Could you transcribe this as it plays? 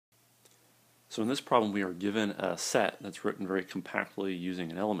So in this problem we are given a set that's written very compactly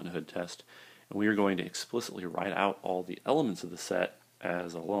using an Elementhood test, and we are going to explicitly write out all the elements of the set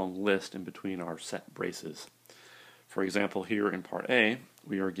as a long list in between our set braces. For example, here in part A,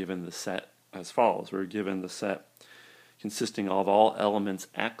 we are given the set as follows. We're given the set consisting of all elements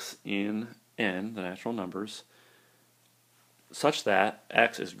x in n, the natural numbers, such that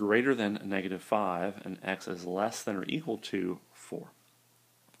x is greater than -5 and x is less than or equal to 4.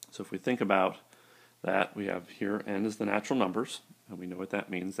 So if we think about that, we have here n is the natural numbers, and we know what that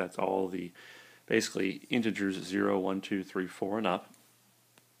means. That's all the basically integers 0, 1, 2, 3, 4 and up.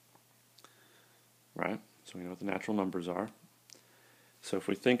 Right? So we know what the natural numbers are. So if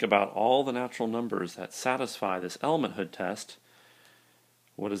we think about all the natural numbers that satisfy this Elementhood test,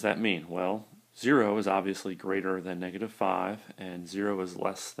 what does that mean? Well, 0 is obviously greater than -5, and 0 is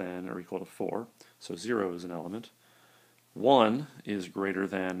less than or equal to 4, so 0 is an element. 1 is greater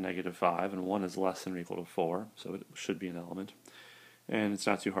than -5, and 1 is less than or equal to 4, so it should be an element. And it's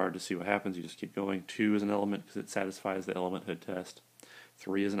not too hard to see what happens. You just keep going. 2 is an element because it satisfies the Elementhood test.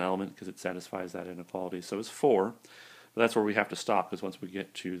 3 is an element because it satisfies that inequality. So is 4. But that's where we have to stop, because once we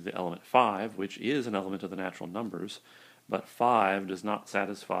get to the element 5, which is an element of the natural numbers, but 5 does not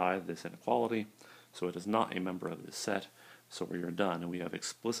satisfy this inequality, so it is not a member of this set. So we are done, and we have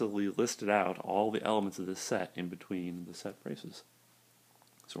explicitly listed out all the elements of this set in between the set braces.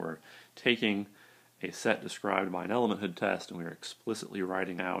 So we're taking a set described by an Elementhood test, and we are explicitly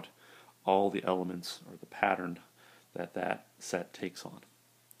writing out all the elements or the pattern that that set takes on.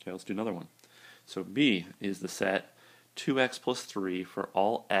 Okay, let's do another one. So B is the set 2x plus 3 for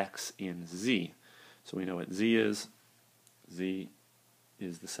all x in Z. So we know what Z is. Z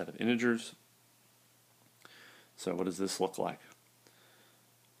is the set of integers. So what does this look like?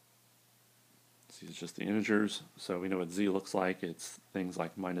 Z is just the integers. So we know what Z looks like. It's things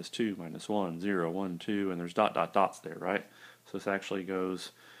like -2, -1, 0, 1, 2, and there's dots there, right? So this actually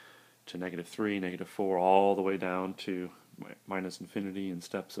goes to -3, -4, all the way down to -infinity in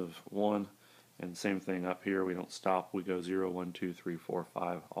steps of 1. And same thing up here. We don't stop. We go 0, 1, 2, 3, 4,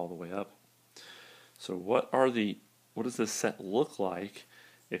 5, all the way up. So what does this set look like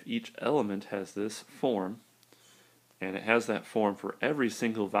if each element has this form, and it has that form for every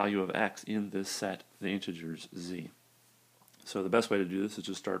single value of x in this set, the integers Z? So the best way to do this is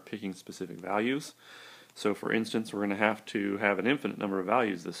just start picking specific values. So for instance, we're going to have an infinite number of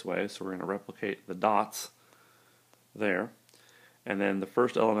values this way, so we're going to replicate the dots there. And then the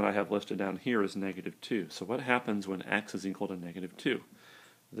first element I have listed down here is -2. So what happens when x is equal to -2?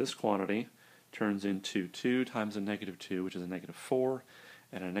 This quantity turns into 2 times a -2, which is a -4,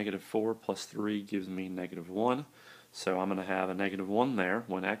 and a -4 plus 3 gives me -1. So I'm going to have a -1 there.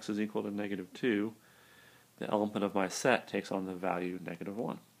 When x is equal to -2, the element of my set takes on the value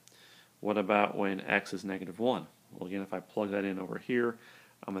 -1. What about when x is -1? Well, again, if I plug that in over here,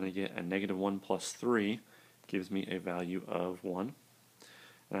 I'm going to get a -1 plus 3 gives me a value of 1.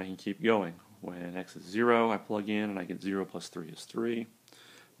 And I can keep going. When x is 0, I plug in and I get 0 plus 3 is 3.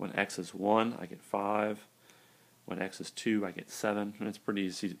 When x is 1, I get 5. When x is 2, I get 7. And it's pretty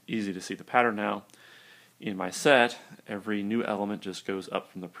easy to see the pattern now. In my set, every new element just goes up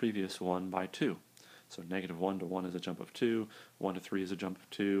from the previous one by 2. So -1 to 1 is a jump of 2, 1 to 3 is a jump of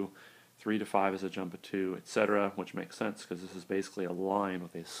 2, 3 to 5 is a jump of 2, etc., which makes sense because this is basically a line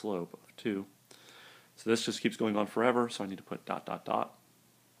with a slope of 2. So this just keeps going on forever, so I need to put ...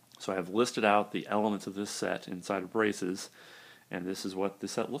 So I have listed out the elements of this set inside of braces, and this is what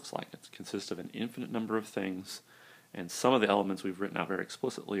this set looks like. It consists of an infinite number of things, and some of the elements we've written out very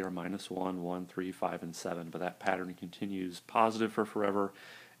explicitly are -1, 1, 3, 5, and 7, but that pattern continues positive for forever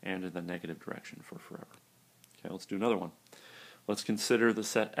and in the negative direction for forever. Okay, let's do another one. Let's consider the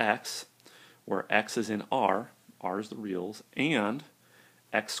set X, where X is in R is the reals, and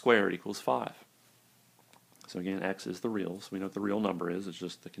x squared equals 5. So again, x is the reals. We know what the real number is. It's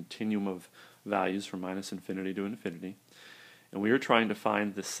just the continuum of values from -infinity to infinity. And we are trying to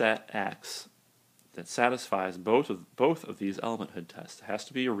find the set X that satisfies both of these Elementhood tests. It has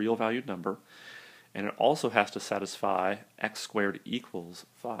to be a real valued number, and it also has to satisfy x squared equals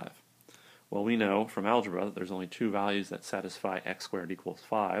 5. Well, we know from algebra that there's only two values that satisfy x squared equals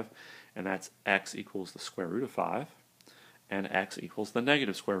 5, and that's x equals the square root of 5, and x equals the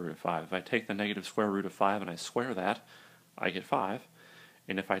negative square root of 5. If I take the negative square root of 5 and I square that, I get 5.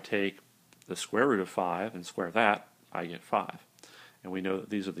 And if I take the square root of 5 and square that, I get 5. And we know that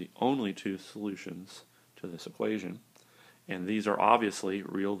these are the only two solutions to this equation. And these are obviously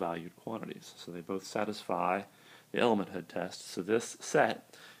real valued quantities. So they both satisfy the Elementhood test. So this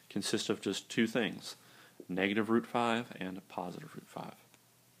set consists of just two things, negative root 5 and positive root 5.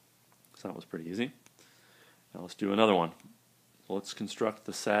 so that was pretty easy. Now let's do another one. Let's construct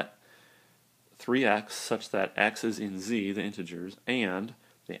the set 3x such that x is in z, the integers, and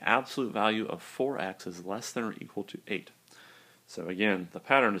the absolute value of 4x is less than or equal to 8. So again, the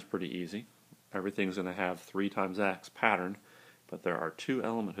pattern is pretty easy. Everything's going to have 3 times x pattern, but there are 2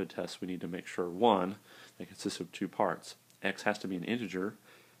 elementhood tests we need to make sure. One, that consists of 2 parts. X has to be an integer,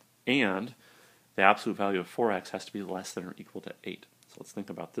 and the absolute value of 4x has to be less than or equal to 8. So let's think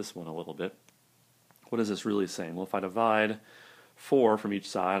about this one a little bit. What is this really saying? Well, if I divide 4 from each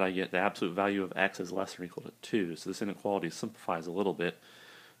side, I get the absolute value of x is less than or equal to 2. So this inequality simplifies a little bit.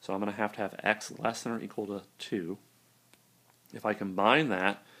 So I'm going to have x less than or equal to 2. If I combine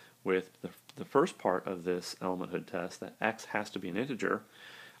that with the first part of this elementhood test, that x has to be an integer,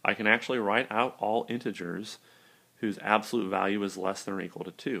 I can actually write out all integers whose absolute value is less than or equal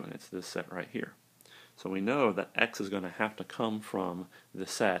to 2, and it's this set right here. So we know that x is going to have to come from the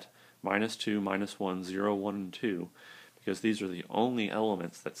set -2, -1, 0, 1, and 2, because these are the only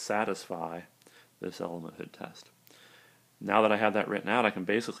elements that satisfy this elementhood test. Now that I have that written out, I can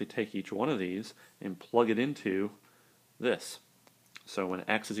basically take each one of these and plug it into this. So when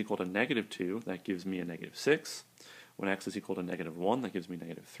x is equal to -2, that gives me a -6. When x is equal to -1, that gives me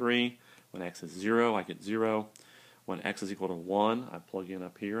 -3. When x is 0, I get 0. When x is equal to 1, I plug in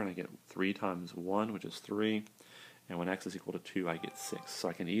up here and I get 3 times 1, which is 3. And when x is equal to 2, I get 6. So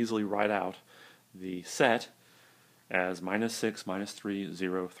I can easily write out the set as -6, -3,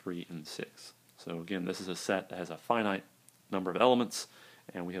 0, 3, and 6. So again, this is a set that has a finite number of elements,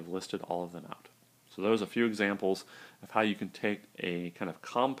 and we have listed all of them out. So those are a few examples of how you can take a kind of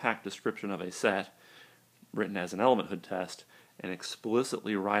compact description of a set written as an elementhood test and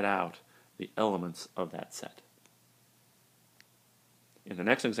explicitly write out the elements of that set. In the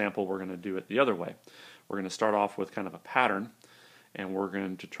next example, we're going to do it the other way. We're going to start off with kind of a pattern, and we're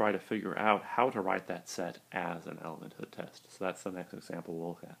going to try to figure out how to write that set as an elementhood test. So that's the next example we'll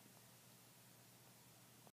look at.